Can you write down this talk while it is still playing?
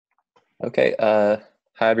Okay, hi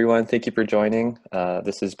everyone. Thank you for joining.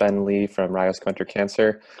 This is Ben Lee from Rayos Contra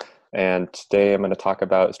Cancer, and today I'm going to talk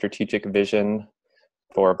about strategic vision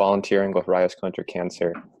for volunteering with Rayos Contra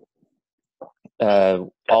Cancer.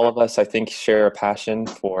 All of us, I think, share a passion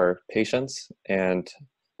for patients and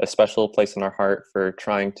a special place in our heart for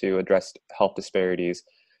trying to address health disparities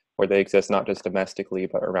where they exist not just domestically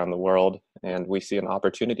but around the world. And we see an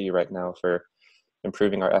opportunity right now for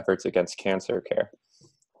improving our efforts against cancer care.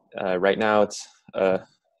 Right now, it's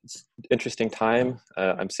interesting time.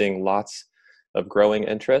 I'm seeing lots of growing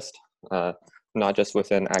interest, not just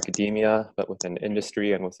within academia, but within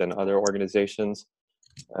industry and within other organizations.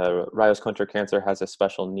 Rayos Contra Cancer has a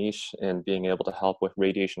special niche in being able to help with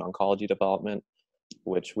radiation oncology development,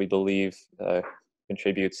 which we believe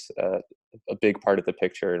contributes a big part of the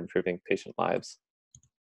picture in improving patient lives.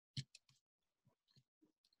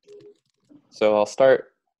 So I'll start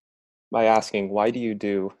by asking, why do you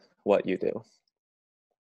do what you do?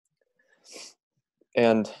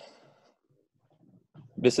 And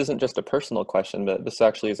this isn't just a personal question, but this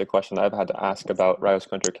actually is a question I've had to ask about Rayos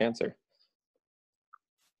Contra Cancer.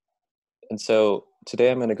 And so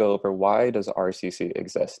today I'm going to go over, why does RCC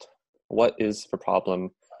exist? What is the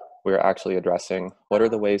problem we're actually addressing? What are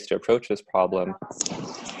the ways to approach this problem?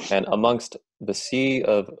 And amongst the sea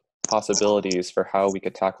of possibilities for how we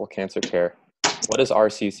could tackle cancer care, what is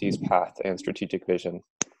RCC's path and strategic vision?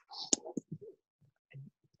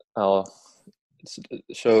 I'll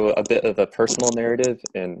show a bit of a personal narrative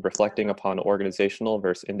in reflecting upon organizational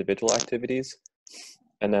versus individual activities,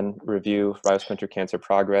 and then review Rayos Contra Cancer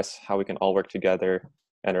progress, how we can all work together,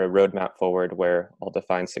 and a roadmap forward where I'll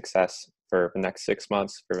define success for the next 6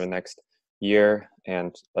 months, for the next year,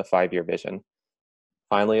 and a 5-year vision.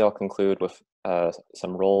 Finally, I'll conclude with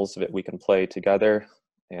some roles that we can play together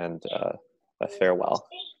and a farewell.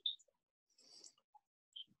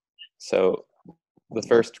 So the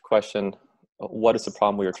first question, what is the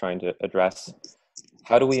problem we are trying to address?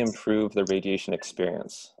 How do we improve the radiation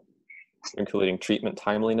experience, including treatment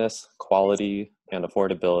timeliness, quality, and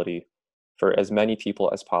affordability for as many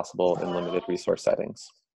people as possible in limited resource settings?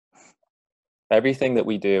 Everything that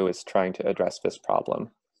we do is trying to address this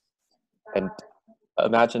problem. And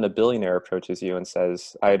imagine a billionaire approaches you and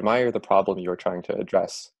says, I admire the problem you're trying to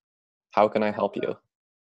address. How can I help you?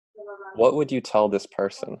 What would you tell this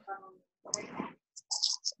person?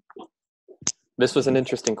 This was an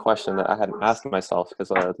interesting question that I hadn't asked myself,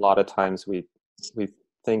 because a lot of times we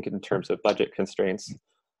think in terms of budget constraints.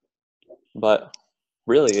 But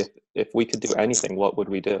really, if we could do anything, what would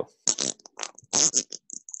we do?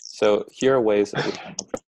 So here are ways that we can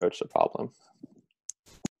approach the problem.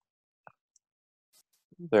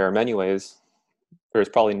 There are many ways. There's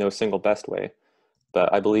probably no single best way,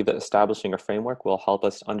 but I believe that establishing a framework will help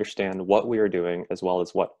us understand what we are doing as well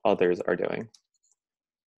as what others are doing.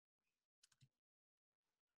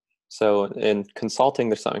 So in consulting,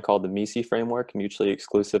 there's something called the MISI framework, mutually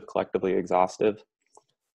exclusive, collectively exhaustive.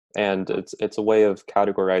 And it's a way of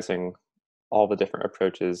categorizing all the different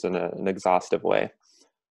approaches in an exhaustive way.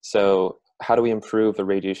 So how do we improve the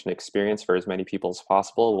radiation experience for as many people as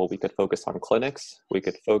possible? Well, we could focus on clinics, we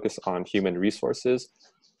could focus on human resources,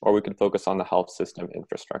 or we could focus on the health system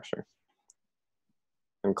infrastructure.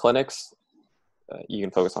 In clinics, you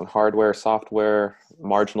can focus on hardware, software,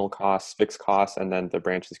 marginal costs, fixed costs, and then the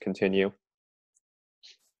branches continue.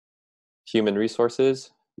 Human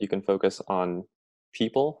resources, you can focus on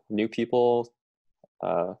people, new people,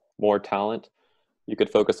 more talent. You could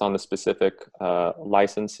focus on the specific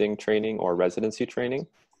licensing training or residency training,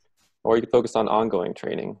 or you could focus on ongoing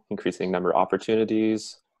training, increasing number of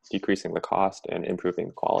opportunities, decreasing the cost, and improving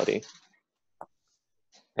the quality.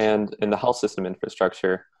 And in the health system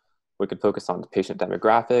infrastructure, we could focus on the patient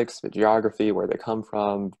demographics, the geography, where they come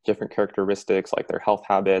from, different characteristics like their health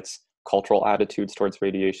habits, cultural attitudes towards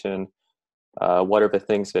radiation. What are the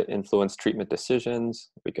things that influence treatment decisions?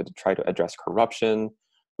 We could try to address corruption.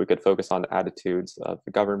 We could focus on the attitudes of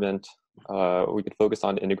the government. We could focus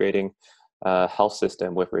on integrating health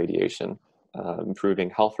system with radiation, improving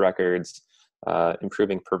health records,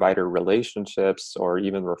 improving provider relationships, or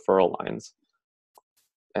even referral lines.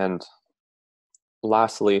 And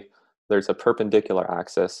lastly, there's a perpendicular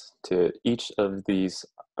axis to each of these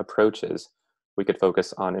approaches. We could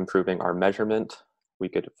focus on improving our measurement. We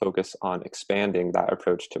could focus on expanding that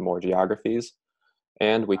approach to more geographies.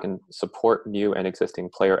 And we can support new and existing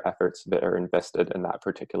player efforts that are invested in that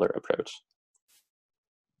particular approach.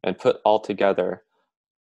 And put all together,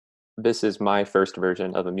 this is my first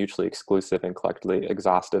version of a mutually exclusive and collectively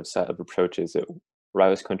exhaustive set of approaches that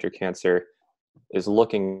Rayos Contra Cancer is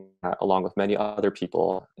looking at, along with many other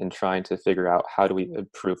people, and trying to figure out how do we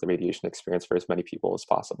improve the radiation experience for as many people as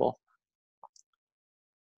possible.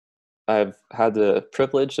 I've had the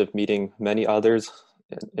privilege of meeting many others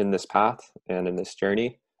in this path and in this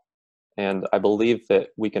journey, and I believe that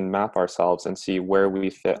we can map ourselves and see where we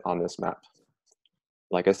fit on this map.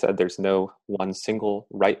 Like I said, there's no one single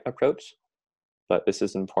right approach, but this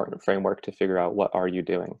is an important framework to figure out what are you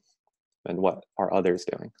doing and what are others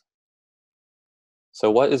doing.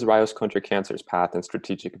 So what is Rayos Contra Cancer's path and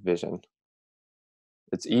strategic vision?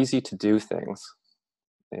 It's easy to do things,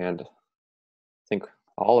 and I think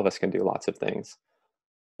all of us can do lots of things.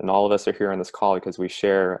 And all of us are here on this call because we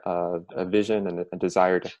share a vision and a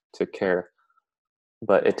desire to care.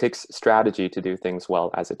 But it takes strategy to do things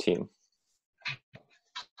well as a team.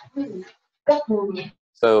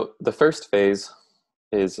 So the first phase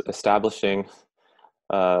is establishing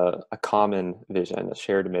a common vision, a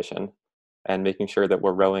shared mission, and making sure that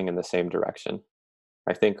we're rowing in the same direction.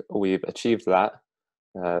 I think we've achieved that.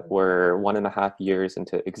 We're 1.5 years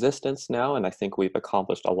into existence now, and I think we've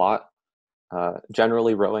accomplished a lot,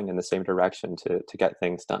 generally rowing in the same direction to get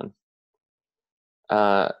things done.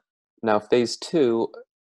 Now, phase 2,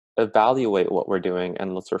 evaluate what we're doing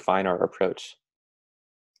and let's refine our approach.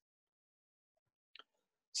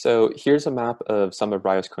 So here's a map of some of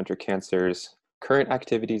Rayos Contra Cancer's current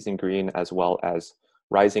activities in green, as well as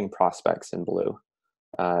rising prospects in blue.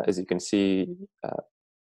 As you can see,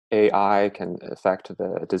 AI can affect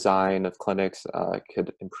the design of clinics,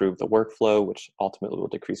 could improve the workflow, which ultimately will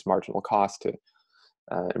decrease marginal cost to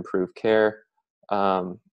improve care.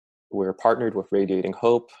 We're partnered with Radiating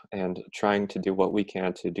Hope and trying to do what we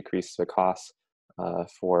can to decrease the costs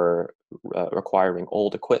for requiring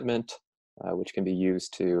old equipment, which can be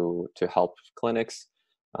used to help clinics.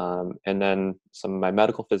 And then some of my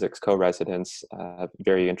medical physics co-residents have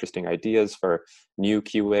very interesting ideas for new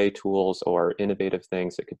QA tools or innovative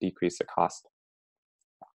things that could decrease the cost.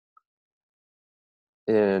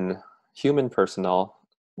 In human personnel,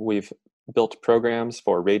 we've built programs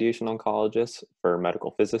for radiation oncologists, for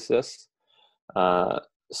medical physicists,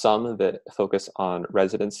 some that focus on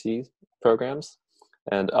residency programs,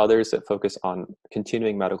 and others that focus on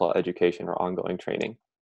continuing medical education or ongoing training.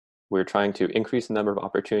 We're trying to increase the number of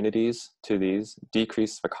opportunities to these,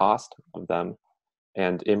 decrease the cost of them,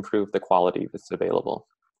 and improve the quality that's available.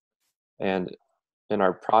 And in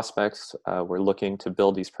our prospects, we're looking to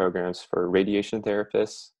build these programs for radiation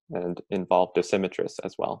therapists and involve dosimetrists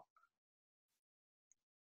as well.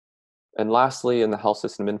 And lastly, in the health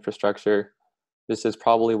system infrastructure, this is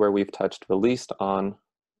probably where we've touched the least on,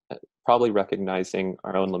 probably recognizing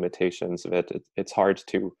our own limitations of it. It's hard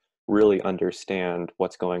to really understand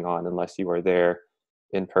what's going on unless you are there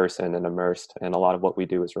in person and immersed, and a lot of what we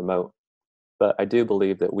do is remote. But I do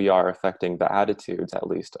believe that we are affecting the attitudes, at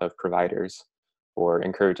least, of providers for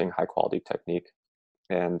encouraging high quality technique.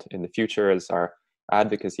 And in the future, as our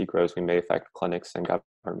advocacy grows, we may affect clinics and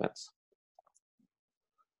governments.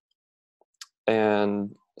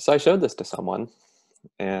 And so I showed this to someone,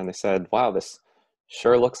 and they said, wow, this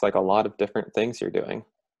sure looks like a lot of different things you're doing.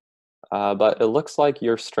 But it looks like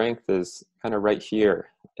your strength is kind of right here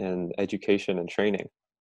in education and training.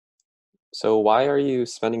 So why are you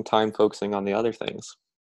spending time focusing on the other things?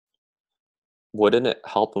 Wouldn't it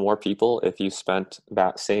help more people if you spent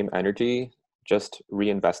that same energy just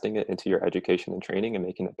reinvesting it into your education and training and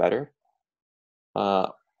making it better?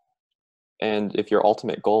 And if your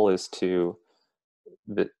ultimate goal is to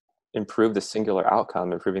improve the singular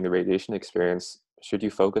outcome, improving the radiation experience, should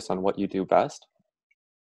you focus on what you do best?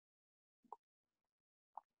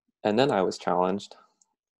 And then I was challenged,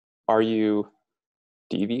 are you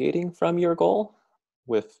deviating from your goal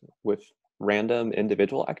with random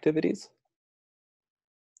individual activities?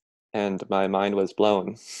 And my mind was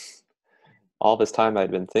blown. All this time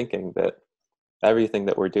I'd been thinking that everything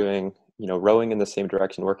that we're doing, rowing in the same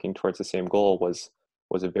direction, working towards the same goal was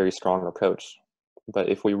a very strong approach. But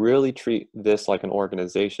if we really treat this like an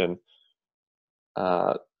organization,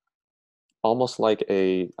 almost like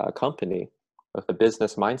a company with a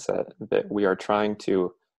business mindset, that we are trying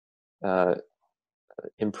to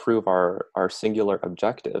improve our singular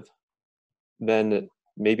objective, then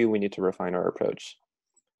maybe we need to refine our approach.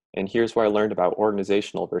 And here's where I learned about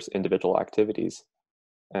organizational versus individual activities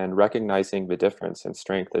and recognizing the difference and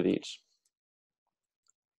strength of each.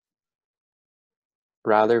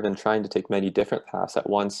 Rather than trying to take many different paths at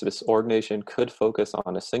once, this organization could focus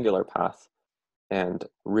on a singular path and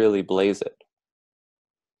really blaze it.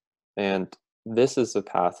 And this is the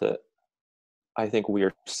path that I think we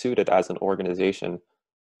are suited as an organization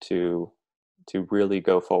to really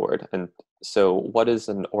go forward. And So what is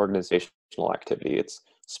an organizational activity? It's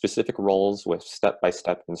specific roles with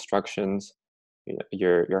step-by-step instructions.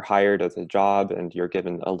 You're hired as a job and you're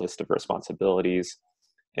given a list of responsibilities,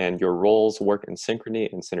 and your roles work in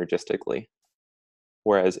synchrony and synergistically.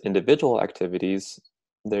 Whereas individual activities,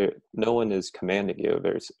 no one is commanding you.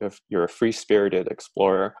 You're a free-spirited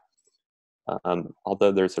explorer,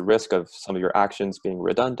 although there's a risk of some of your actions being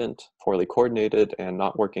redundant, poorly coordinated, and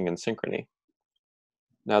not working in synchrony.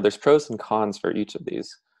 Now, there's pros and cons for each of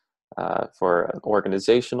these. For an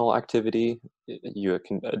organizational activity, you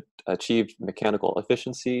can achieve mechanical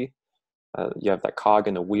efficiency. You have that cog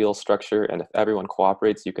in a wheel structure, and if everyone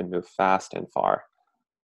cooperates, you can move fast and far.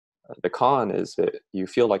 The con is that you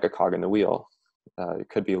feel like a cog in the wheel. It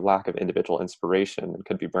could be lack of individual inspiration, it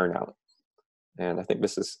could be burnout. And I think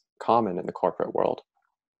this is common in the corporate world.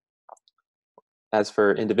 As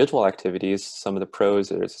for individual activities, some of the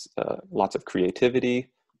pros is lots of creativity.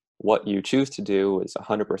 What you choose to do is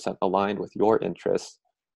 100% aligned with your interests,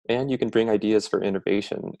 and you can bring ideas for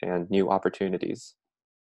innovation and new opportunities.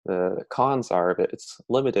 The cons are that it's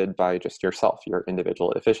limited by just yourself, your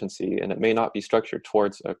individual efficiency, and it may not be structured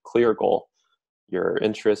towards a clear goal. Your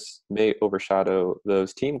interests may overshadow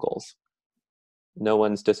those team goals. No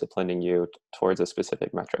one's disciplining you towards a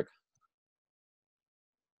specific metric.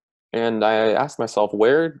 And I asked myself,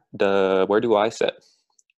 where do I sit?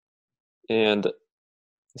 And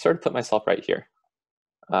I sort of put myself right here.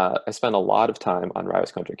 I spent a lot of time on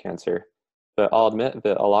Rayos Contra cancer, but I'll admit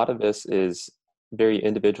that a lot of this is very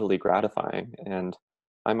individually gratifying. And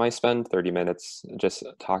I might spend 30 minutes just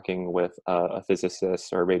talking with a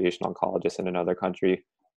physicist or a radiation oncologist in another country,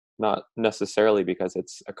 not necessarily because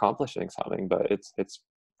it's accomplishing something, but it's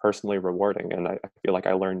personally rewarding, and I feel like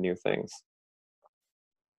I learn new things.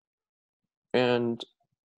 And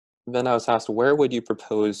then I was asked, where would you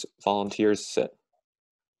propose volunteers sit?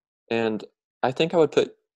 And I think I would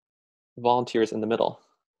put volunteers in the middle,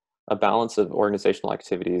 a balance of organizational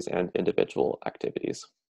activities and individual activities.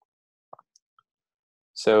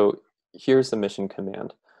 So here's the mission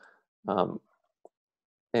command.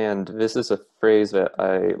 And this is a phrase that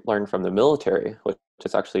I learned from the military, which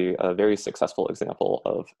is actually a very successful example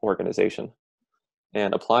of organization.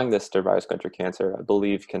 And applying this to Rayos Contra cancer, I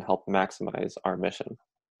believe, can help maximize our mission.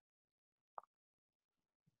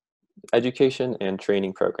 Education and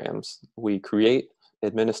training programs. We create,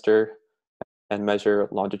 administer, and measure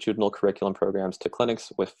longitudinal curriculum programs to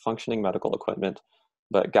clinics with functioning medical equipment,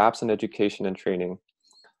 but gaps in education and training.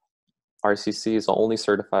 RCC is the only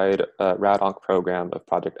certified RAD-ONC program of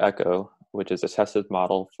Project ECHO, which is a tested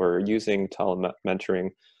model for using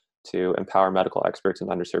telementoring to empower medical experts in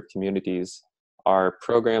underserved communities. Our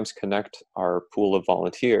programs connect our pool of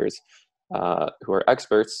volunteers who are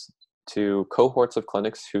experts to cohorts of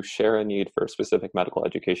clinics who share a need for specific medical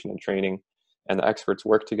education and training, and the experts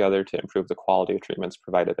work together to improve the quality of treatments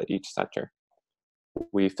provided at each center.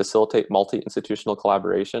 We facilitate multi-institutional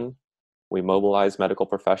collaboration. We mobilize medical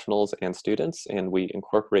professionals and students, and we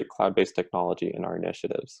incorporate cloud-based technology in our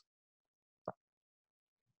initiatives.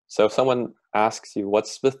 So if someone asks you,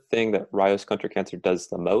 what's the thing that Rayos Contra cancer does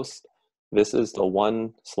the most? This is the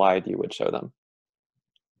one slide you would show them.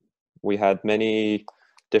 We had many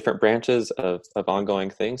different branches of ongoing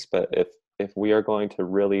things, but if we are going to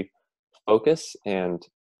really focus and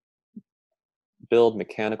build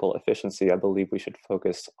mechanical efficiency, I believe we should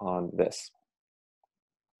focus on this.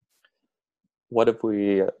 What have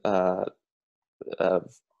we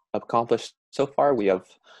accomplished so far? We have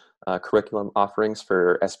curriculum offerings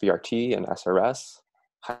for SBRT and SRS,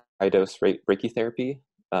 high-dose brachytherapy,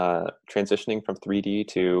 transitioning from 3D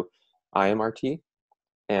to IMRT,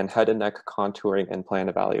 and head and neck contouring and plan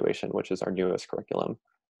evaluation, which is our newest curriculum.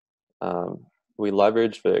 We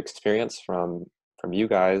leverage the experience from you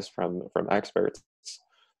guys, from experts,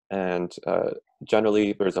 and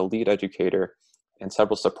generally there's a lead educator and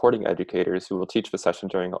several supporting educators who will teach the session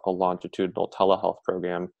during a longitudinal telehealth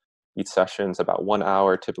program. Each session is about 1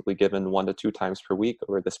 hour, typically given 1 to 2 times per week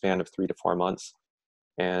over the span of 3 to 4 months.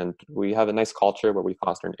 And we have a nice culture where we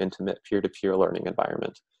foster an intimate peer-to-peer learning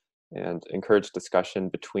environment and encourage discussion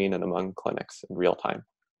between and among clinics in real time.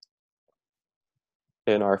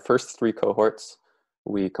 In our first 3 cohorts,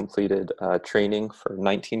 we completed training for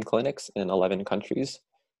 19 clinics in 11 countries.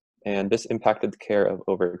 And this impacted the care of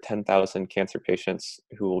over 10,000 cancer patients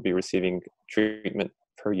who will be receiving treatment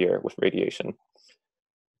per year with radiation.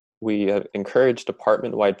 We have encouraged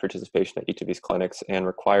department-wide participation at each of these clinics and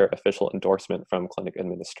require official endorsement from clinic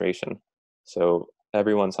administration. So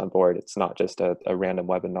everyone's on board. It's not just a random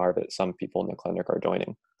webinar that some people in the clinic are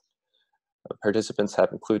joining. Participants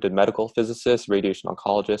have included medical physicists, radiation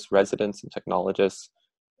oncologists, residents, and technologists.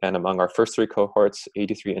 And among our first 3 cohorts,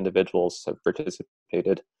 83 individuals have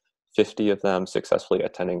participated, 50 of them successfully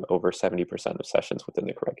attending over 70% of sessions within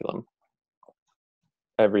the curriculum.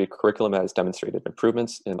 Every curriculum has demonstrated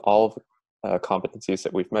improvements in all of competencies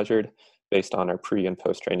that we've measured based on our pre and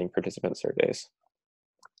post-training participant surveys.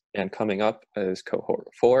 And coming up is cohort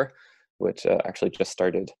 4, which actually just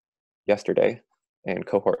started yesterday, and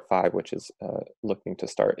cohort 5, which is looking to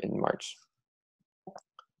start in March.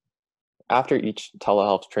 After each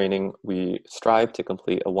telehealth training, we strive to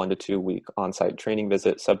complete a 1 to 2 week on-site training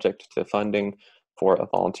visit subject to funding for a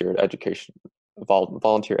volunteer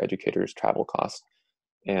educator's travel costs.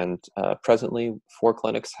 And presently, 4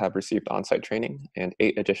 clinics have received on-site training, and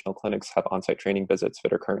 8 additional clinics have on-site training visits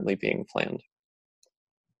that are currently being planned.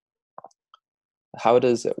 How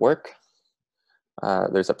does it work?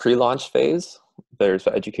 There's a pre-launch phase, there's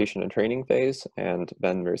the education and training phase, and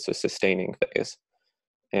then there's a sustaining phase.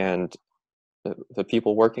 And the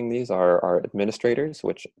people working these are administrators,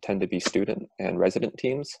 which tend to be student and resident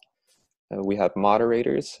teams. We have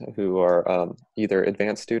moderators who are either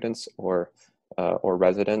advanced students or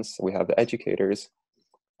residents. We have the educators.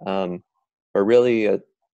 But really,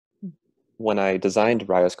 when I designed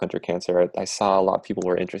Rayos Contra Cancer, I saw a lot of people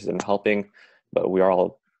were interested in helping, but we are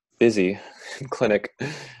all busy in clinic.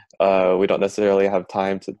 We don't necessarily have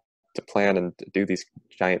time to plan and do these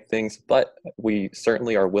giant things, but we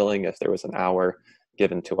certainly are willing if there was an hour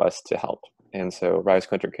given to us to help. And so Rayos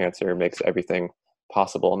Contra Cancer makes everything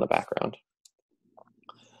possible in the background.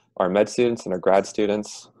 Our med students and our grad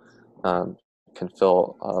students can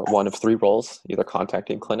fill one of 3 roles, either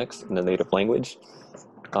contacting clinics in the native language,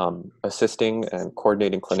 assisting and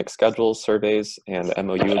coordinating clinic schedules, surveys, and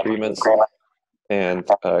MOU agreements, and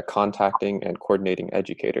contacting and coordinating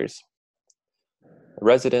educators.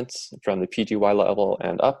 Residents from the PGY level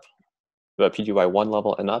and up, the PGY 1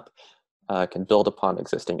 level and up, can build upon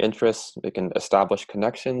existing interests. They can establish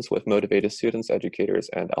connections with motivated students, educators,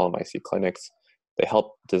 and LMIC clinics. They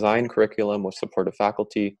help design curriculum with supportive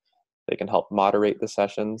faculty. They can help moderate the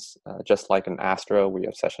sessions. Just like in Astro, we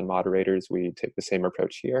have session moderators. We take the same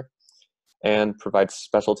approach here, and provide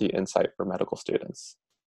specialty insight for medical students.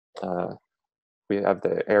 We have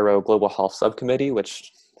the Aero Global Health Subcommittee,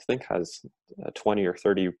 which I think has 20 or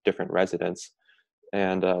 30 different residents.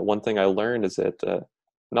 And one thing I learned is that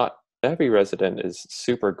not every resident is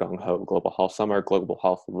super gung-ho global health. Some are global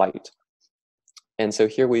health light. And so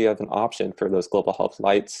here we have an option for those global health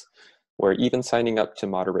lights, where even signing up to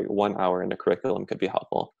moderate 1 hour in a curriculum could be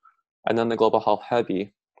helpful. And then the global health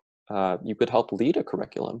heavy, you could help lead a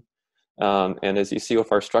curriculum. And as you see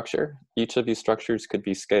with our structure, each of these structures could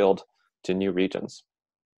be scaled to new regions.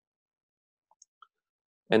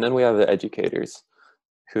 And then we have the educators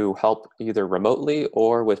who help either remotely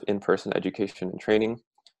or with in-person education and training.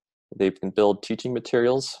 They can build teaching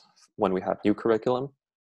materials when we have new curriculum,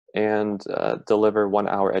 and deliver 1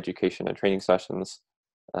 hour education and training sessions.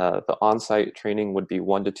 The on-site training would be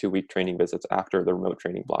 1 to 2 week training visits after the remote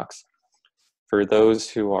training blocks. For those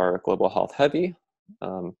who are global health heavy,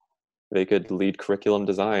 they could lead curriculum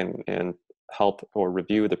design and help or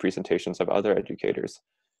review the presentations of other educators.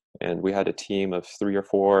 And we had a team of 3 or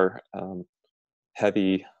 4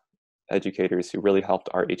 heavy educators who really helped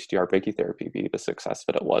our HDR brachytherapy be the success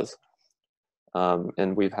that it was.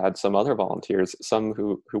 And we've had some other volunteers, some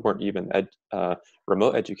who weren't even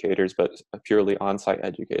remote educators, but purely on-site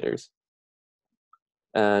educators.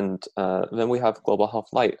 And then we have Global Health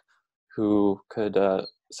Light, who could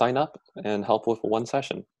sign up and help with 1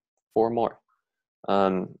 session or more.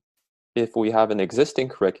 If we have an existing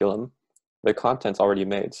curriculum, the content's already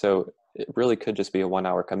made, so it really could just be a 1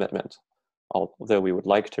 hour commitment, although we would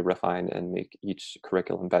like to refine and make each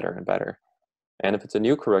curriculum better and better. And if it's a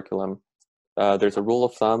new curriculum, there's a rule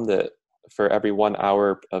of thumb that for every 1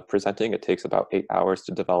 hour of presenting, it takes about 8 hours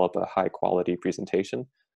to develop a high quality presentation.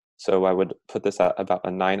 So I would put this at about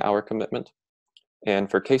a 9 hour commitment.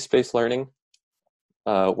 And for case-based learning,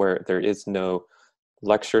 where there is no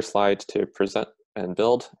lecture slide to present and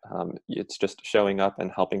build, it's just showing up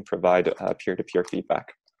and helping provide peer-to-peer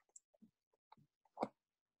feedback.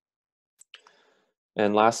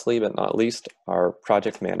 And lastly, but not least, are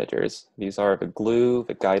project managers. These are the glue,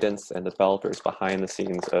 the guidance, and the developers behind the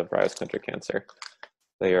scenes of Rayos Contra Cancer.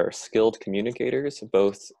 They are skilled communicators,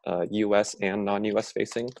 both US and non-US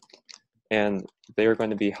facing, and they are going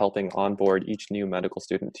to be helping onboard each new medical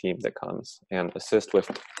student team that comes and assist with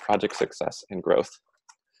project success and growth.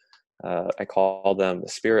 I call them the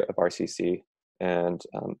spirit of RCC, and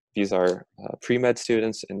these are pre-med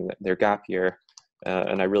students in their gap year.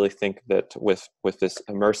 And I really think that with this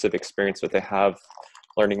immersive experience that they have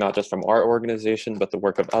learning not just from our organization, but the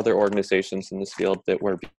work of other organizations in this field, that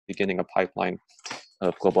we're beginning a pipeline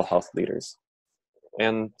of global health leaders,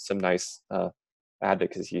 and some nice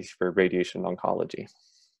advocacy for radiation oncology.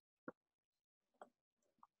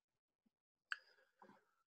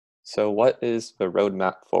 So what is the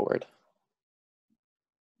roadmap forward?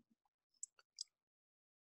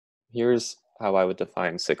 Here's how I would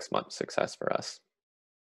define 6-month success for us.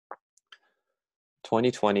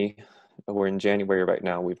 2020, we're in January right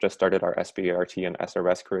now. We've just started our SBRT and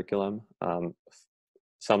SRS curriculum.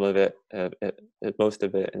 Some of it, most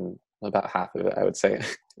of it, and about half of it, I would say,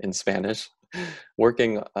 in Spanish,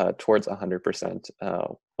 working towards 100%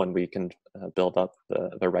 when we can build up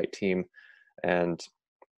the right team. And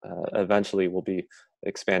eventually we'll be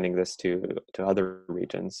expanding this to other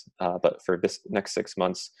regions. But for this next 6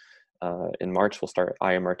 months, in March, we'll start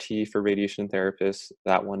IMRT for radiation therapists,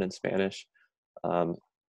 that one in Spanish.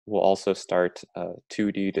 We'll also start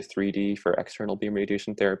 2D to 3D for external beam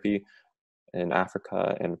radiation therapy in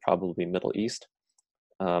Africa and probably Middle East.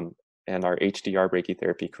 And our HDR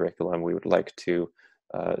brachytherapy curriculum, we would like to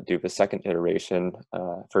do the second iteration,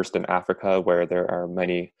 first in Africa, where there are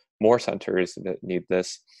many more centers that need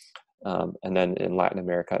this, and then in Latin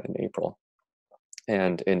America in April.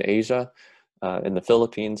 And in Asia, in the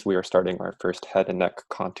Philippines, we are starting our first head and neck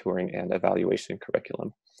contouring and evaluation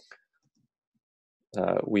curriculum.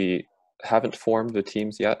 We haven't formed the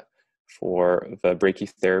teams yet for the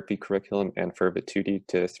brachytherapy curriculum and for the 2D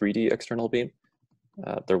to 3D external beam.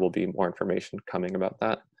 There will be more information coming about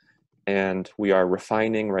that. And we are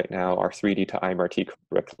refining right now our 3D to IMRT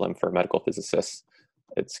curriculum for medical physicists.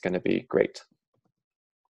 It's going to be great.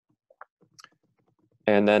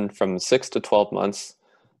 And then from 6 to 12 months,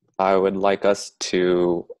 I would like us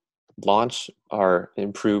to launch our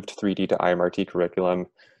improved 3D to IMRT curriculum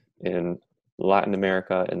in Latin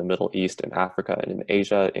America, in the Middle East, in Africa, and in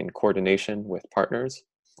Asia in coordination with partners.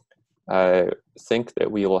 I think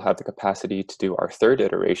that we will have the capacity to do our third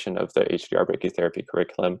iteration of the HDR brachytherapy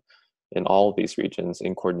curriculum in all of these regions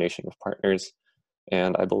in coordination with partners.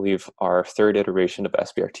 And I believe our third iteration of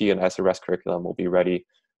SBRT and SRS curriculum will be ready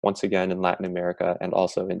once again in Latin America and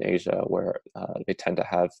also in Asia, where they tend to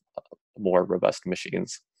have more robust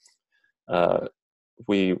machines.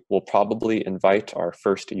 We will probably invite our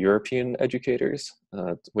first European educators.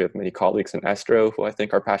 We have many colleagues in Estro who I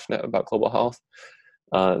think are passionate about global health.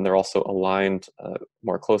 And they're also aligned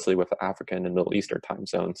more closely with the African and Middle Eastern time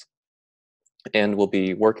zones. And we'll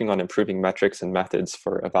be working on improving metrics and methods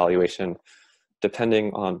for evaluation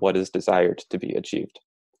depending on what is desired to be achieved.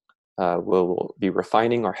 We'll be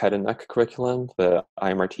refining our head and neck curriculum, the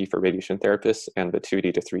IMRT for radiation therapists, and the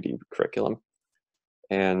 2D to 3D curriculum.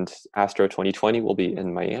 And Astro 2020 will be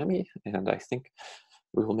in Miami, and I think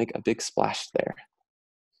we will make a big splash there.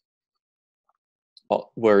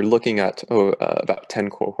 Well, we're looking at about 10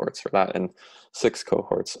 cohorts for that and 6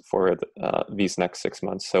 cohorts for these next 6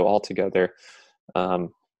 months. So altogether,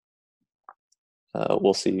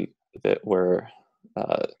 we'll see that we're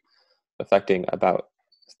affecting about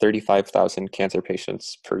 35,000 cancer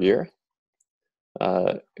patients per year.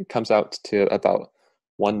 It comes out to about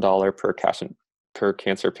 $1 per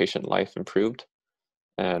cancer patient life improved,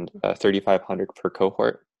 and $3,500 per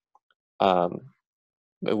cohort.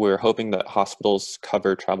 We're hoping that hospitals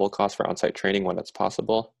cover travel costs for on-site training when it's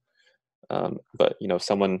possible. But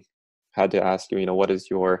someone had to ask you, what is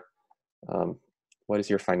your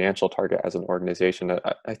financial target as an organization?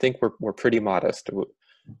 I think we're pretty modest.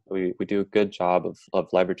 We do a good job of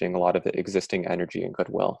leveraging a lot of the existing energy and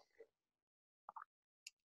goodwill.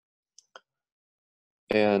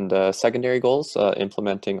 And secondary goals,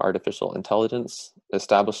 implementing artificial intelligence,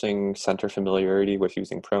 establishing center familiarity with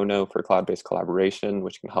using Prono for cloud-based collaboration,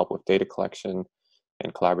 which can help with data collection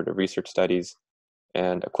and collaborative research studies,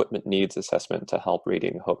 and equipment needs assessment to help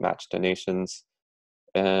Radiating Hope match donations.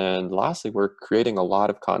 And lastly, we're creating a lot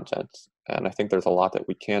of content. And I think there's a lot that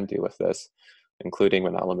we can do with this, including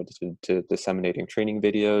but not limited to disseminating training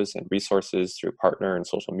videos and resources through partner and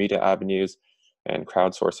social media avenues, and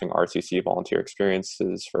crowdsourcing RCC volunteer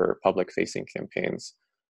experiences for public-facing campaigns.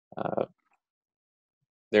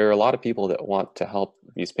 There are a lot of people that want to help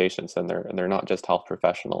these patients, and they're not just health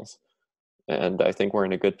professionals. And I think we're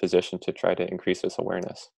in a good position to try to increase this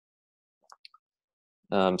awareness.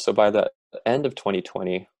 So by the end of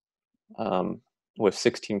 2020, with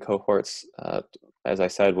 16 cohorts, as I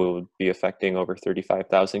said, we will be affecting over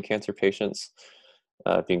 35,000 cancer patients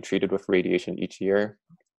being treated with radiation each year.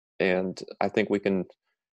 And I think we can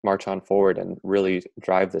march on forward and really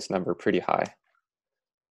drive this number pretty high.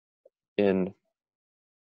 In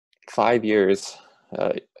 5 years,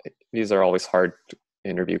 these are always hard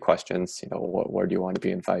interview questions, you know, where do you want to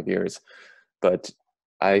be in 5 years? But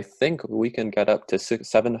I think we can get up to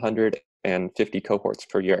 750 cohorts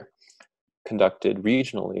per year, conducted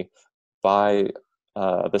regionally by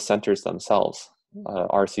the centers themselves,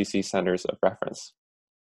 RCC centers of reference.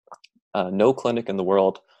 No clinic in the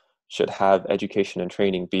world should have education and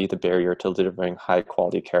training be the barrier to delivering high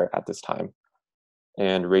quality care at this time.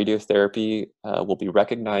 And radiotherapy will be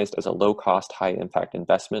recognized as a low cost, high impact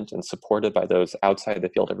investment and supported by those outside the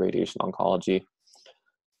field of radiation oncology.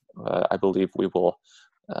 I believe we will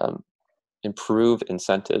improve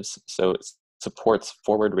incentives so it supports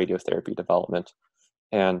forward radiotherapy development.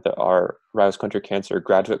 And our Rayos Contra Cancer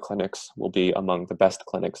graduate clinics will be among the best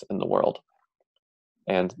clinics in the world.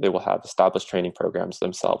 And they will have established training programs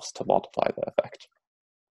themselves to multiply the effect.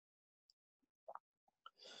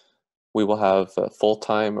 We will have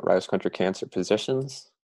full-time Rayos Contra Cancer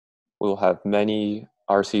positions. We will have many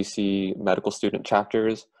RCC medical student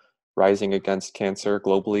chapters rising against cancer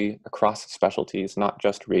globally across specialties, not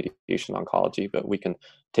just radiation oncology, but we can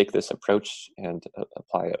take this approach and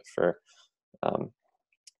apply it for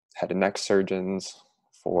head and neck surgeons,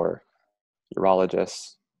 for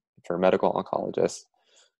urologists, for medical oncologists,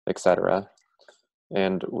 etc.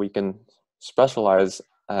 And we can specialize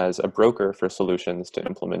as a broker for solutions to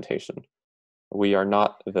implementation. We are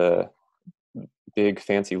not the big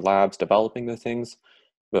fancy labs developing the things,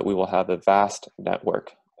 but we will have a vast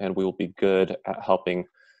network and we will be good at helping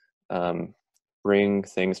bring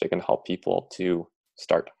things that can help people to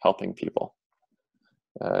start helping people.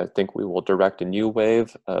 I think we will direct a new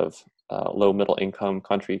wave of low middle income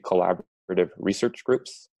country collaborative research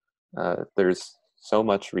groups. There's so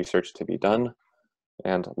much research to be done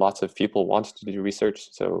and lots of people want to do research.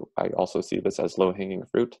 So I also see this as low hanging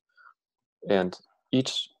fruit. And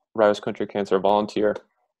each Rayos Contra Cancer volunteer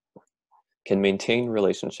can maintain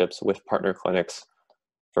relationships with partner clinics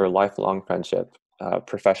for lifelong friendship,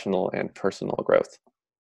 professional and personal growth.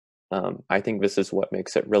 I think this is what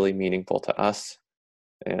makes it really meaningful to us.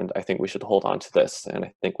 And I think we should hold on to this, and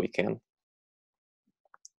I think we can.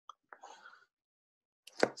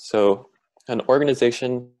 So an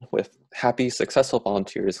organization with happy, successful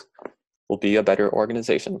volunteers will be a better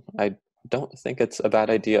organization. I don't think it's a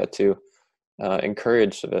bad idea to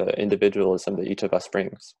encourage the individualism that each of us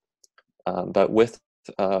brings. But with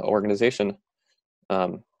organization,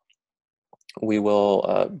 we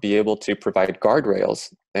will be able to provide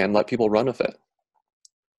guardrails and let people run with it.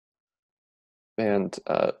 And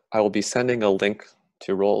I will be sending a link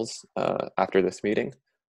to roles after this meeting.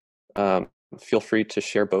 Feel free to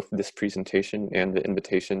share both this presentation and the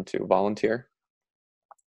invitation to volunteer.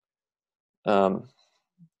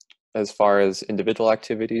 As far as individual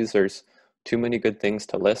activities, there's too many good things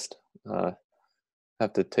to list.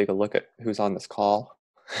 Have to take a look at who's on this call.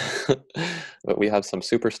 But we have some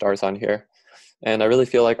superstars on here. And I really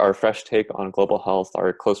feel like our fresh take on global health,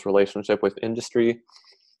 our close relationship with industry,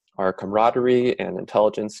 our camaraderie and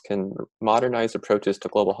intelligence can modernize approaches to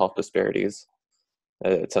global health disparities.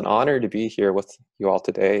 It's an honor to be here with you all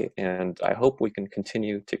today, and I hope we can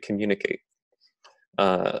continue to communicate.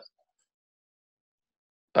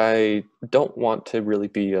 I don't want to really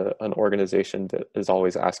be an organization that is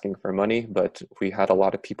always asking for money, but we had a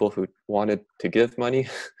lot of people who wanted to give money,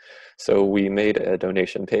 so we made a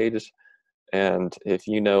donation page. And if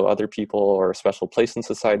you know other people or a special place in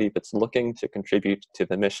society that's looking to contribute to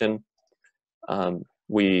the mission,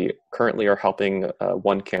 we currently are helping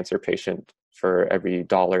one cancer patient for every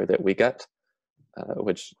 $1 that we get,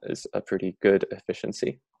 which is a pretty good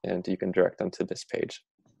efficiency, and you can direct them to this page.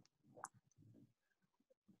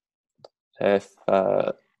 If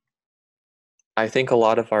I think a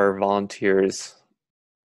lot of our volunteers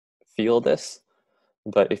feel this,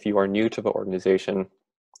 but if you are new to the organization,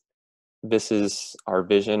 this is our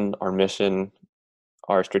vision, our mission,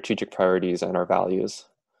 our strategic priorities, and our values.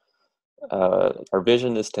 Our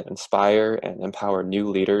vision is to inspire and empower new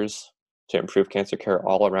leaders to improve cancer care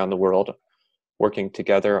all around the world, working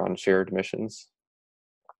together on shared missions.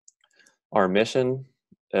 Our mission,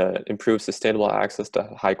 improve sustainable access to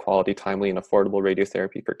high quality, timely, and affordable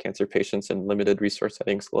radiotherapy for cancer patients in limited resource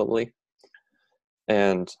settings globally.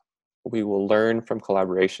 And we will learn from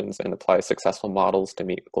collaborations and apply successful models to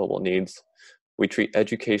meet global needs. We treat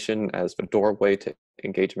education as the doorway to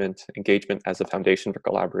engagement, engagement as a foundation for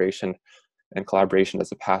collaboration, and collaboration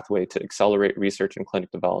as a pathway to accelerate research and clinic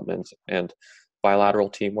development. And bilateral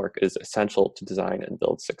teamwork is essential to design and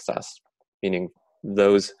build success, meaning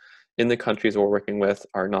those in the countries we're working with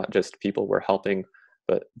are not just people we're helping,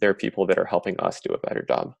 but they're people that are helping us do a better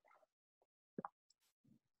job.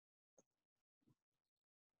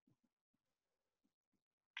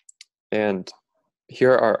 And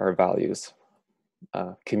here are our values: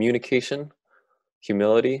 communication,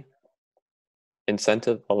 humility,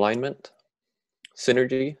 incentive alignment,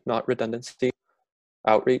 synergy, not redundancy,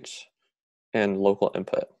 outreach, and local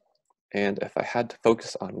input. And if I had to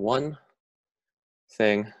focus on one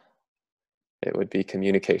thing, it would be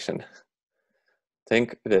communication.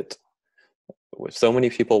 Think that with so many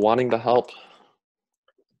people wanting to help,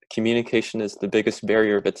 communication is the biggest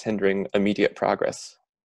barrier that's hindering immediate progress.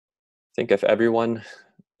 Think if everyone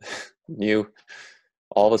knew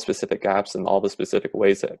all the specific gaps and all the specific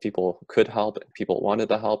ways that people could help and people wanted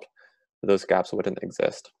to help, those gaps wouldn't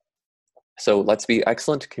exist. So let's be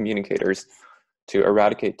excellent communicators to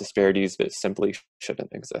eradicate disparities that simply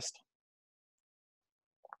shouldn't exist.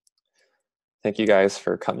 Thank you guys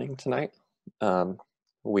for coming tonight.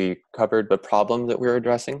 We covered the problem that we're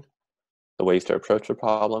addressing, the ways to approach the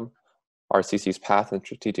problem, RCC's path and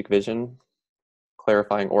strategic vision,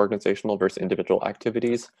 clarifying organizational versus individual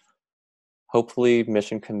activities. Hopefully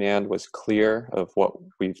Mission Command was clear of what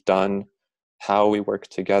we've done, how we work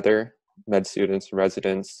together, med students,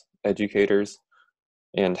 residents, educators,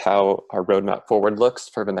 and how our roadmap forward looks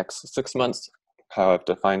for the next 6 months, how I've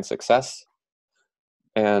defined success,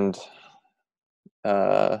 and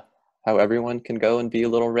how everyone can go and be a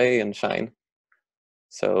little ray and shine.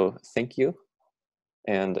 So thank you.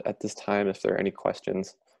 And at this time, if there are any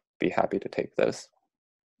questions, be happy to take those.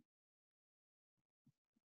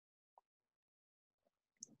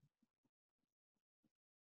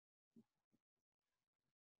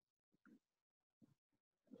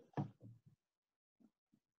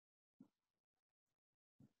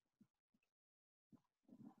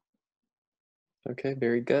 Okay,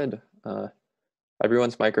 very good.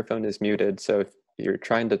 Everyone's microphone is muted, so if you're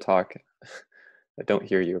trying to talk, I don't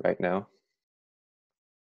hear you right now.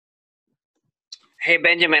 Hey,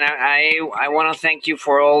 Benjamin, I want to thank you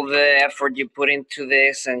for all the effort you put into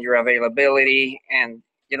this and your availability. And,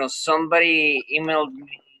 you know, somebody emailed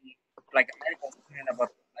me, like a medical student, about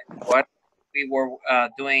like what we were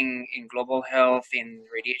doing in global health, in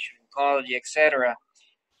radiation oncology, etc.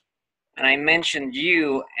 And I mentioned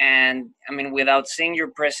you, and I mean, without seeing your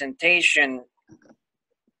presentation,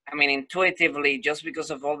 I mean, intuitively, just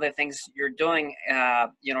because of all the things you're doing,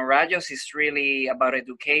 you know, Rayos is really about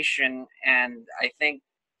education. And I think,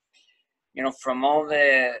 you know, from all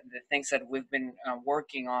the things that we've been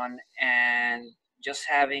working on, and just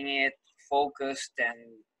having it focused and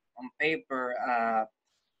on paper,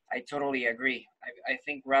 I totally agree. I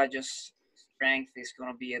think Raj's strength is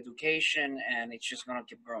going to be education, and it's just going to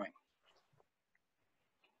keep growing.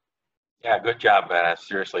 Yeah, good job, man.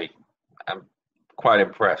 Seriously, I'm quite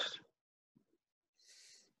impressed.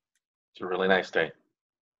 It's a really nice day.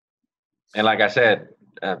 And like I said,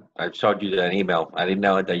 I showed you that email. I didn't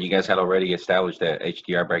know that you guys had already established that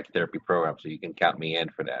HDR brachytherapy program, so you can count me in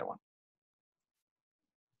for that one.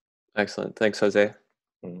 Excellent. Thanks, Jose.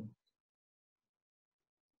 Mm-hmm.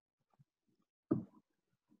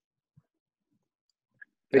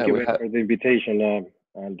 Thank you for the invitation,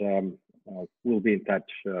 and we'll be in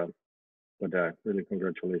touch. But really,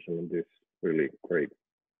 congratulations on this really great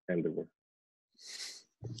endeavor.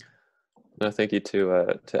 No, thank you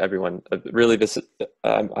to everyone. Really, this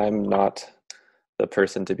I'm not the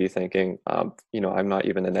person to be thanking. You know, I'm not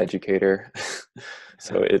even an educator,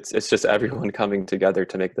 so it's just everyone coming together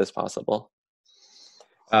to make this possible.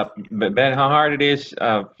 But Ben, how hard it is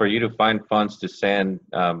for you to find funds to send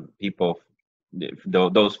people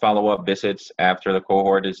those follow-up visits after the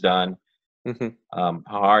cohort is done? Mm-hmm.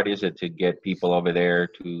 How hard is it to get people over there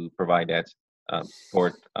to provide that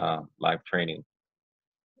support live training?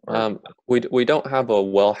 We don't have a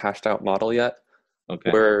well hashed out model yet. Okay.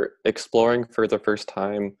 We're exploring for the first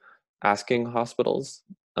time asking hospitals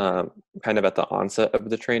kind of at the onset of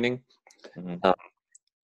the training. Mm-hmm.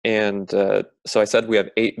 So I said we have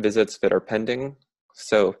 8 visits that are pending.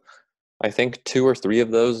 So I think 2 or 3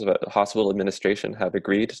 of those that hospital administration have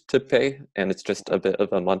agreed to pay, and it's just a bit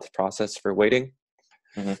of a month process for waiting.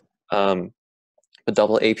 Mm-hmm. The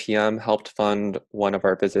double APM helped fund one of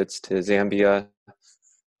our visits to Zambia.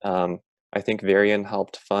 I think Varian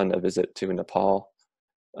helped fund a visit to Nepal.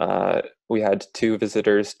 We had 2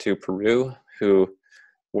 visitors to Peru who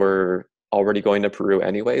were already going to Peru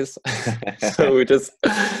anyways. So we just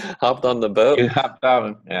hopped on the boat. You hopped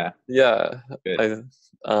on, yeah. Yeah.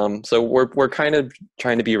 So we're kind of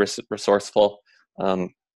trying to be resourceful. I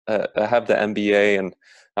have the MBA, and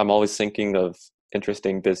I'm always thinking of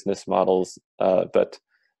interesting business models. But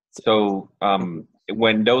so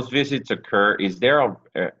when those visits occur, is there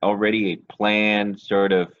already a planned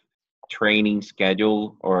sort of training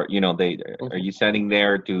schedule, or are you sitting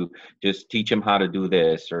there to just teach them how to do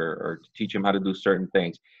this, or teach them how to do certain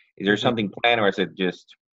things? Is there something planned, or is it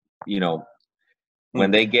just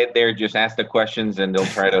when they get there, just ask the questions and they'll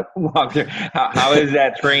try to walk there? How is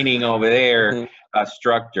that training over there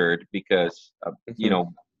structured? Because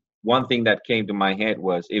one thing that came to my head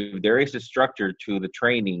was, if there is a structure to the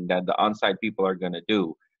training that the on-site people are going to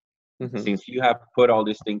do, since you have put all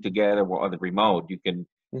this thing together on the remote, you can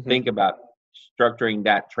think about structuring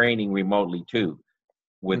that training remotely too,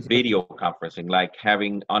 with video conferencing, like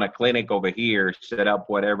having on a clinic over here set up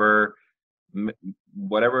whatever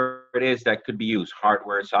it is that could be used,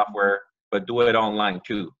 hardware, software, but do it online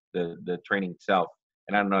too, the training itself.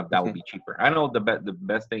 And I don't know if that would be cheaper. I know the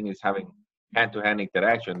best thing is having hand-to-hand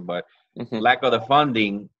interaction, but lack of the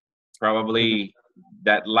funding, probably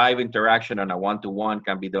that live interaction on a one-to-one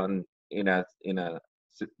can be done in a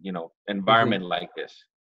environment like this.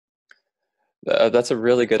 That's a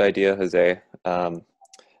really good idea, Jose.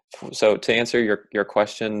 So to answer your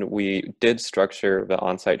question, we did structure the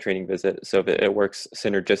on-site training visit so that it works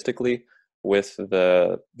synergistically with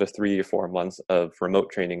the 3 or 4 months of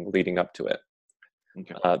remote training leading up to it.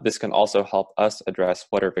 This can also help us address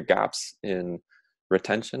what are the gaps in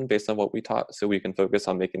retention based on what we taught, so we can focus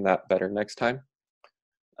on making that better next time.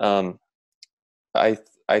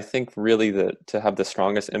 I think really to have the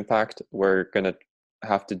strongest impact, we're going to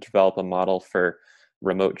have to develop a model for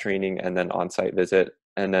remote training and then on-site visit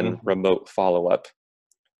and then remote follow-up,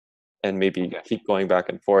 and maybe keep going back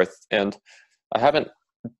and forth. And I haven't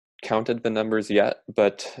counted the numbers yet,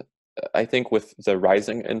 but I think with the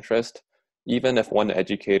rising interest, even if one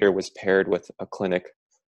educator was paired with a clinic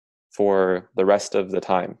for the rest of the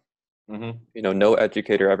time, no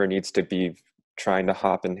educator ever needs to be trying to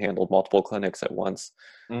hop and handle multiple clinics at once.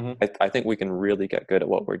 I think we can really get good at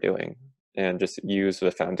what we're doing and just use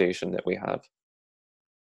the foundation that we have.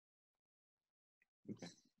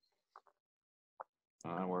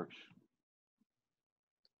 That works.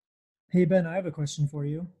 Hey, Ben, I have a question for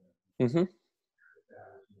you.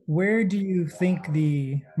 Where do you think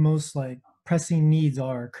the most pressing needs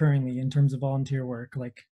are currently in terms of volunteer work,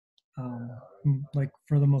 like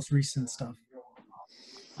for the most recent stuff?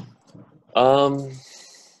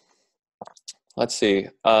 Let's see.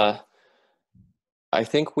 I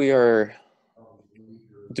think we are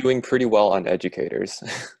doing pretty well on educators.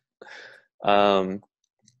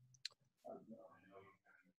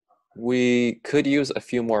 We could use a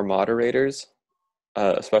few more moderators,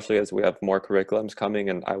 especially as we have more curriculums coming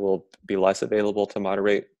and I will be less available to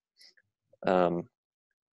moderate.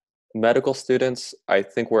 Medical students, I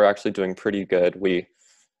think we're actually doing pretty good. We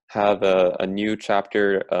have a new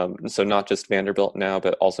chapter, so not just Vanderbilt now,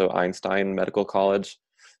 but also Einstein Medical College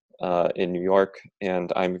in New York,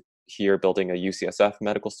 and I'm here building a UCSF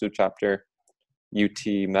medical student chapter. UT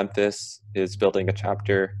Memphis is building a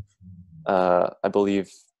chapter. I believe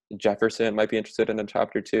Jefferson might be interested in a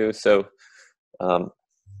chapter too. So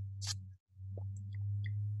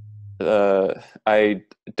I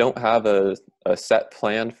don't have a set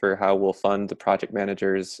plan for how we'll fund the project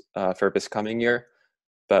managers for this coming year,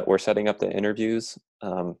 but we're setting up the interviews,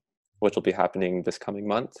 which will be happening this coming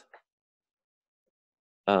month.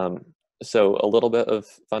 So a little bit of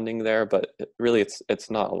funding there, but really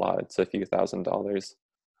it's not a lot. It's a few $1,000s.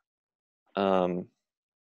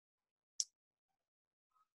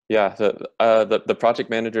 Yeah, the project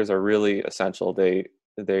managers are really essential.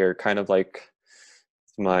 They're kind of like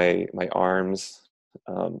my arms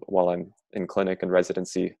while I'm in clinic and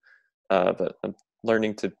residency. But I'm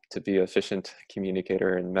learning to be an efficient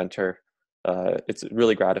communicator and mentor. It's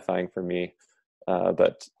really gratifying for me.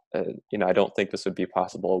 But I don't think this would be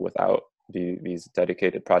possible without these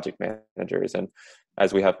dedicated project managers. And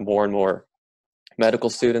as we have more and more medical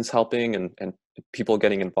students helping and people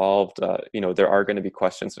getting involved, there are going to be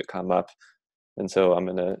questions that come up. And so I'm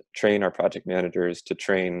going to train our project managers to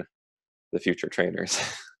train the future trainers.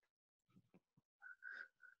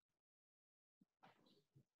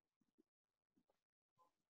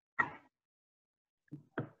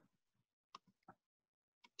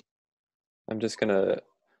 I'm just going to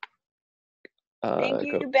thank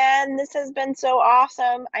you, Ben. This has been so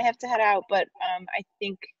awesome. I have to head out, but I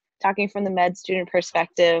think talking from the med student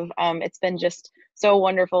perspective, it's been just so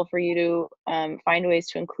wonderful for you to find ways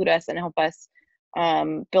to include us and help us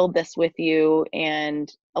build this with you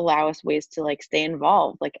and allow us ways to stay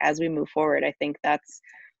involved as we move forward. I think that's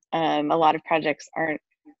a lot of projects aren't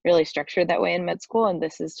really structured that way in med school, and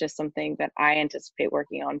this is just something that I anticipate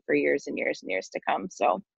working on for years and years and years to come.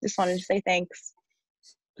 So just wanted to say thanks.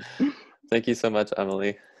 Thank you so much,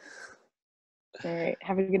 Emily. All right.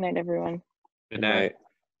 Have a good night, everyone. Good night.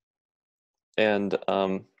 And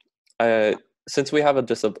since we have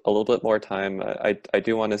just a little bit more time, I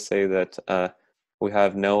do want to say that we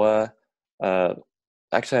have Noah.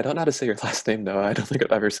 Actually, I don't know how to say your last name, Noah. I don't think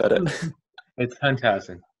I've ever said it. It's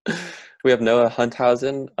Hunthausen. We have Noah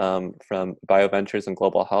Hunthausen from BioVentures and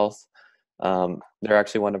Global Health. They're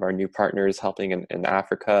actually one of our new partners helping in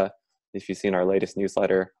Africa. If you've seen our latest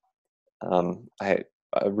newsletter, I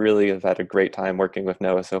really have had a great time working with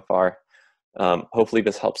Noah so far. Hopefully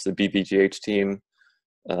this helps the BBGH team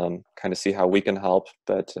kind of see how we can help,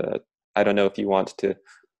 but I don't know if you want to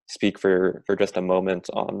speak for just a moment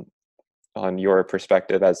on your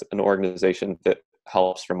perspective as an organization that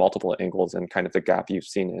helps from multiple angles and kind of the gap you've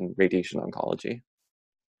seen in radiation oncology.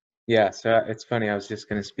 Yeah, so it's funny. I was just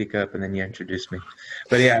going to speak up, and then you introduced me.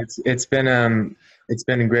 But yeah, it's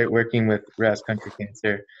been great working with Rayos Contra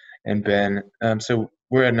Cancer and Ben. So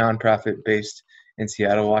we're a nonprofit based in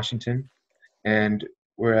Seattle, Washington, and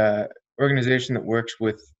we're a organization that works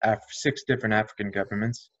with 6 different African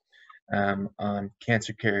governments on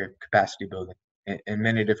cancer care capacity building in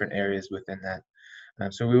many different areas within that.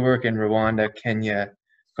 So we work in Rwanda, Kenya,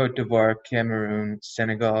 Cote d'Ivoire, Cameroon,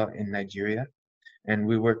 Senegal, and Nigeria. And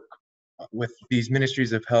we work with these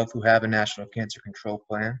ministries of health who have a national cancer control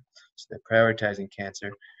plan. So they're prioritizing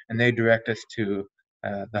cancer, and they direct us to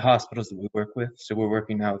the hospitals that we work with. So we're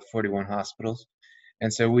working now with 41 hospitals.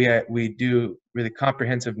 And so we do really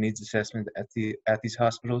comprehensive needs assessment at these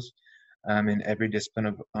hospitals in every discipline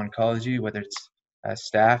of oncology, whether it's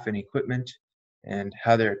staff and equipment, and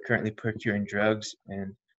how they're currently procuring drugs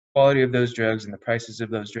and quality of those drugs and the prices of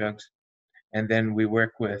those drugs. And then we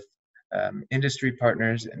work with industry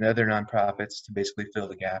partners and other nonprofits to basically fill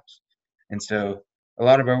the gaps. And so a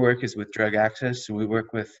lot of our work is with drug access. So we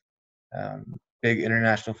work with big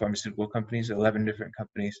international pharmaceutical companies, 11 different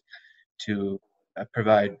companies, to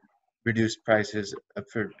provide reduced prices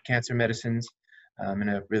for cancer medicines in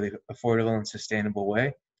a really affordable and sustainable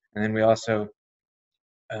way. And then we also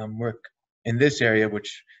work in this area,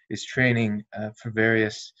 which is training for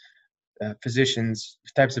various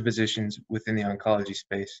types of physicians within the oncology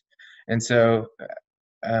space. And so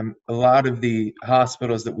a lot of the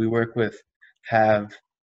hospitals that we work with have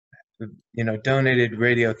donated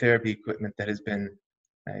radiotherapy equipment that has been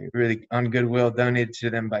really on goodwill donated to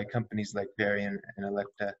them by companies like Varian and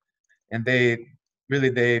Electa. And they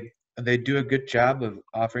do a good job of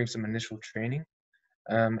offering some initial training.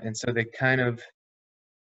 And so they kind of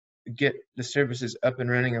get the services up and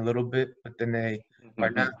running a little bit, but then they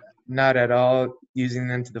are not at all using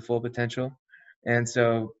them to the full potential. And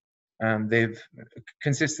so they've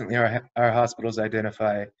consistently, our hospitals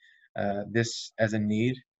identify this as a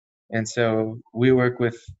need. And so we work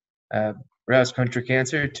with Rayos Contra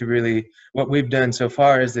Cancer to really, what we've done so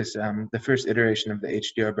far is this, the first iteration of the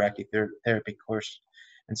HDR brachytherapy course.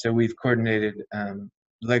 And so we've coordinated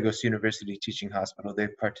Lagos University Teaching Hospital.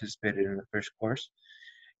 They've participated in the first course.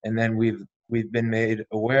 And then we've been made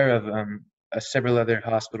aware of several other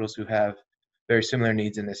hospitals who have very similar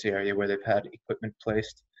needs in this area where they've had equipment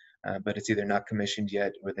placed, but it's either not commissioned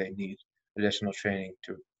yet or they need additional training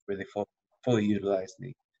to really fully utilize the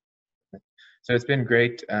equipment. So it's been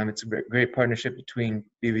great. It's a great partnership between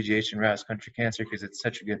BBGH and Rayos Contra Cancer because it's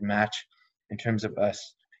such a good match in terms of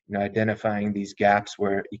us identifying these gaps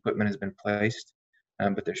where equipment has been placed,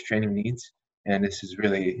 but there's training needs. And this is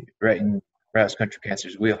really right in Rayos Contra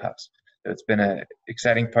Cancer's wheelhouse. So it's been an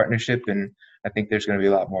exciting partnership, and I think there's going to be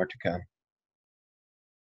a lot more to come.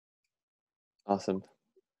 Awesome.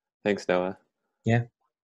 Thanks, Noah. Yeah.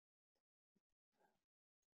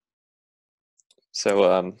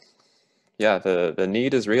 So, yeah, the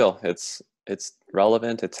need is real. It's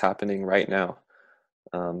relevant. It's happening right now,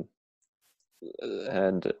 and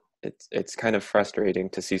it's kind of frustrating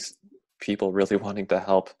to see people really wanting to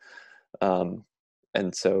help.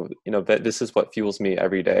 And so, this is what fuels me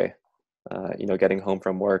every day. Getting home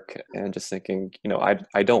from work and just thinking,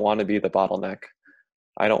 I don't want to be the bottleneck.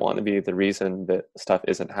 I don't want to be the reason that stuff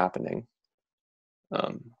isn't happening.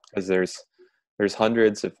 Because there's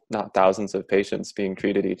hundreds, if not thousands, of patients being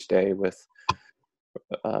treated each day with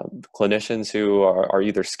clinicians who are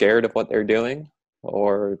either scared of what they're doing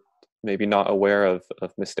or maybe not aware of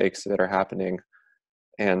mistakes that are happening.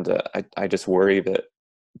 And I just worry that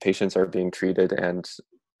patients are being treated and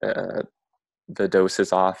the dose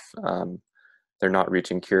is off. They're not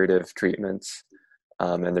reaching curative treatments,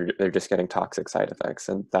 and they're just getting toxic side effects,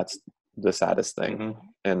 and that's the saddest thing.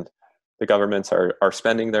 And the governments are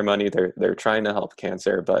spending their money. They're trying to help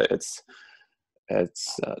cancer, but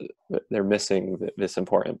they're missing this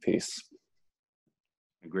important piece.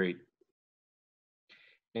 Agreed.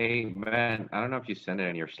 Hey, Ben, I don't know if you sent it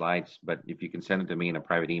in your slides, but if you can send it to me in a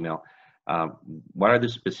private email. What are the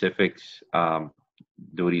specifics,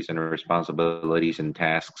 duties and responsibilities and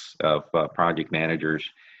tasks of project managers,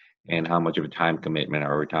 and how much of a time commitment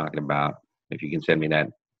are we talking about? If you can send me that,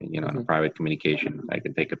 in a private communication, I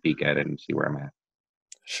can take a peek at it and see where I'm at.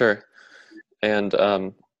 Sure. And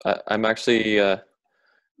I'm actually,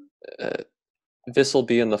 this will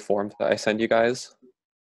be in the form that I send you guys,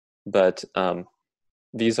 but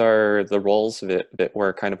these are the roles that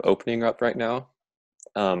we're kind of opening up right now.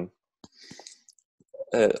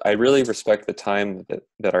 I really respect the time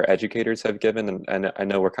that our educators have given, and I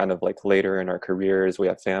know we're kind of like later in our careers, we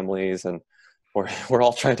have families, and we're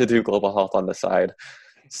all trying to do global health on the side.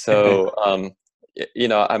 So I'm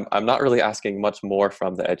not really asking much more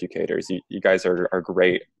from the educators. You guys are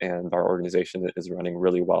great, and our organization is running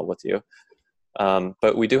really well with you.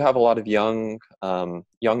 But we do have a lot of young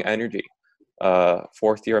energy,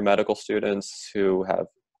 fourth-year medical students who have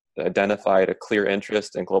identified a clear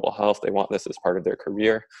interest in global health. They want this as part of their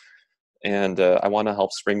career, and I want to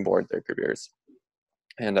help springboard their careers.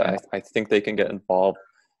 And I think they can get involved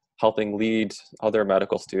helping lead other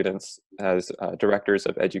medical students as directors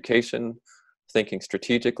of education, thinking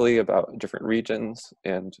strategically about different regions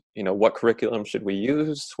and what curriculum should we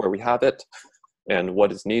use where we have it and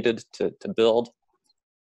what is needed to build.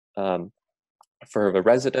 For the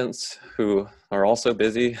residents who are also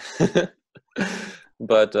busy,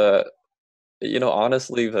 but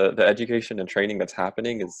honestly, the education and training that's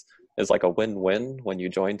happening is like a win-win when you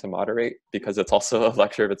join to moderate, because it's also a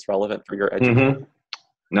lecture that's relevant for your education.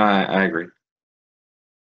 No, I agree.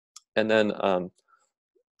 And then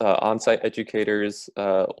on-site educators,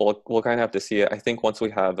 we'll kind of have to see it. I think once we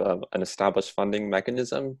have an established funding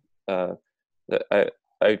mechanism, I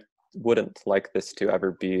wouldn't like this to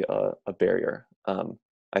ever be a barrier.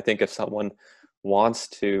 I think if someone wants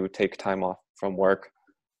to take time off from work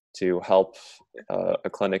to help a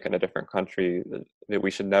clinic in a different country, that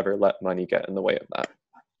we should never let money get in the way of that.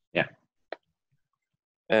 Yeah.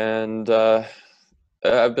 And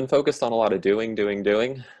I've been focused on a lot of doing,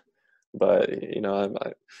 but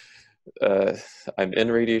I'm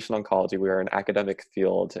in radiation oncology. We are an academic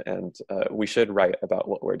field, and we should write about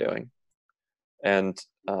what we're doing. And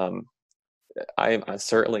I'm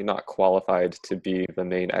certainly not qualified to be the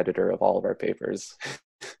main editor of all of our papers.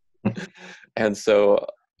 And so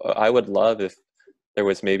I would love if there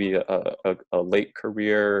was maybe a late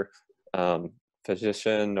career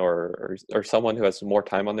physician or someone who has more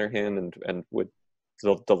time on their hand and would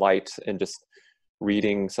delight in just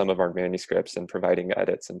reading some of our manuscripts and providing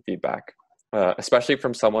edits and feedback, especially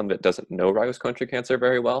from someone that doesn't know Rayos Contra cancer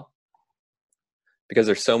very well, because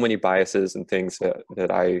there's so many biases and things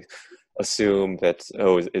that I assume that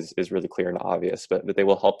is really clear and obvious, but they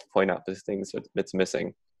will help point out the things that's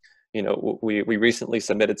missing. We recently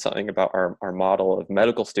submitted something about our model of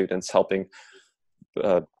medical students helping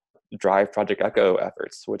drive Project Echo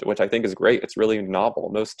efforts, which I think is great. It's really novel.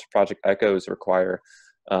 Most Project Echoes require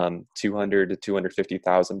 $200,000 to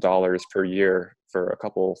 $250,000 per year for a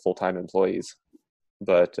couple full-time employees,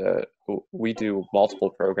 but we do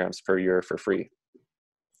multiple programs per year for free.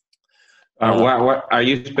 What are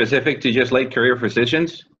you specific to just late career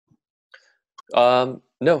physicians? No.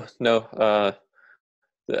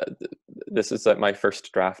 This is my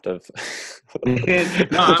first draft of. No,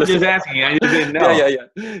 I'm just asking. I just didn't know.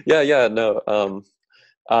 Yeah. No.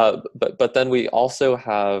 But then we also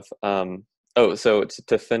have. So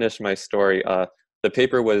to finish my story, the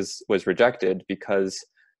paper was rejected because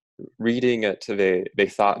reading it, they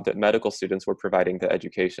thought that medical students were providing the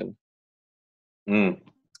education.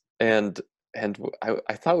 And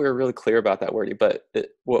I thought we were really clear about that wording, but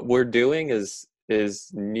what we're doing is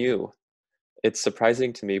new. It's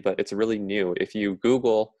surprising to me, but it's really new. If you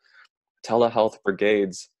Google telehealth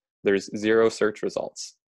brigades, there's 0 search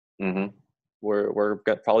results. We're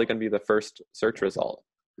probably going to be the first search result.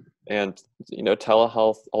 And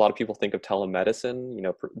telehealth, a lot of people think of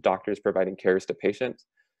telemedicine, doctors providing cares to patients.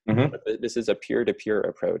 But this is a peer-to-peer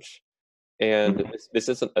approach, and this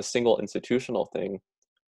isn't a single institutional thing.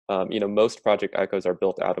 Most Project Echoes are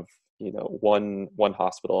built out of one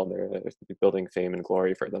hospital, and they're building fame and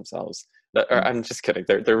glory for themselves. I'm just kidding.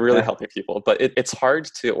 They're really helping people, but it's hard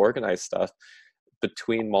to organize stuff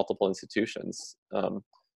between multiple institutions.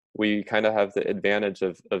 We kind of have the advantage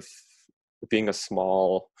of being a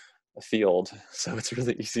small field, so it's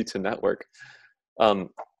really easy to network.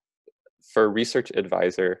 For research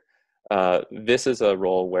advisor, this is a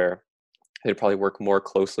role where they'd probably work more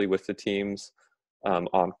closely with the teams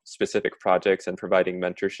on specific projects and providing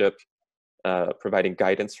mentorship, providing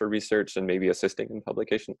guidance for research, and maybe assisting in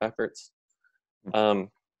publication efforts. And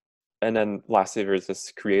then lastly, there's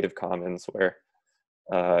this Creative Commons where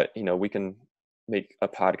you know, we can make a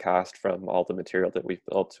podcast from all the material that we've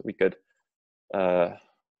built. We could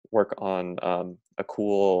work on a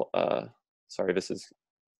cool, sorry, this is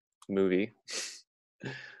movie,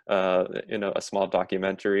 you know, a small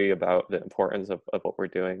documentary about the importance of what we're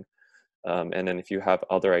doing. And then if you have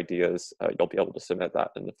other ideas, you'll be able to submit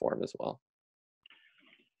that in the form as well.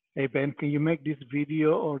 Hey, Ben, can you make this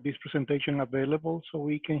video or this presentation available so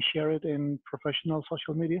we can share it in professional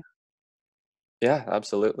social media? Yeah,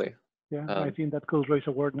 absolutely. Yeah, I think that could raise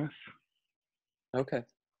awareness. Okay,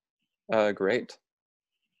 great.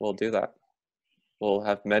 We'll do that. We'll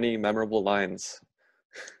have many memorable lines.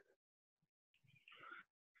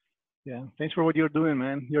 Yeah, thanks for what you're doing,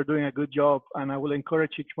 man. You're doing a good job, and I will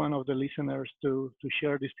encourage each one of the listeners to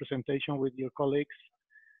share this presentation with your colleagues.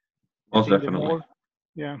 Most definitely.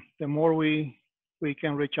 The more we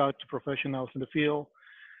can reach out to professionals in the field,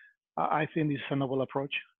 I think this is a novel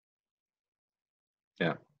approach.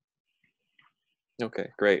 Yeah. Okay,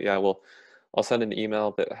 great. Yeah, well, I'll send an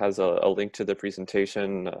email that has a link to the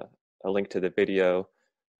presentation, a link to the video,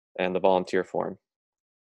 and the volunteer form.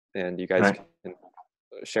 And you guys can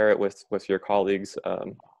share it with your colleagues.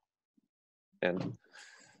 And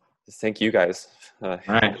thank you guys. All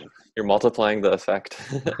right. You're multiplying the effect.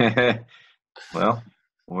 Well,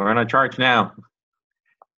 we're on a charge now.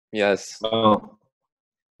 Yes. So,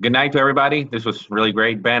 good night to everybody. This was really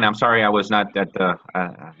great. Ben, I'm sorry I was not at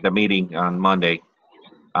the meeting on Monday.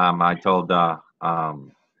 I told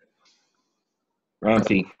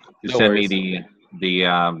Ramsey to send me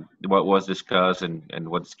the what was discussed and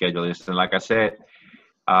what the schedule is. And like I said,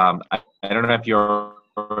 I don't know if you're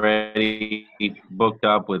already booked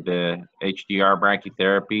up with the HDR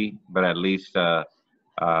brachytherapy, but at least that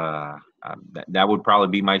would probably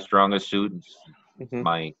be my strongest suit. It's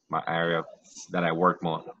my area that I work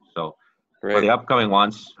more. So for the upcoming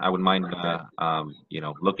ones, I would mind you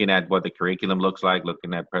know, looking at what the curriculum looks like,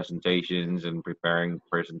 looking at presentations and preparing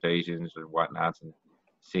presentations and whatnot, and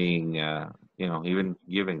seeing you know, even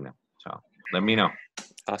giving them. So let me know.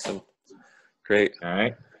 Awesome. Great. All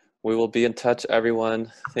right. We will be in touch,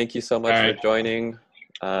 everyone. Thank you so much for joining.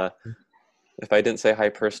 If I didn't say hi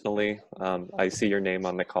personally, I see your name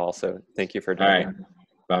on the call, so thank you for joining. All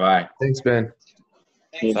right. Bye-bye. Thanks, Ben.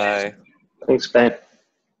 Bye. Thanks, Ben.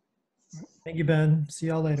 Thank you, Ben. See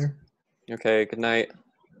y'all later. Okay, good night.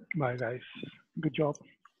 Bye, guys. Good job.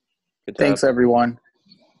 Good job. Thanks, everyone.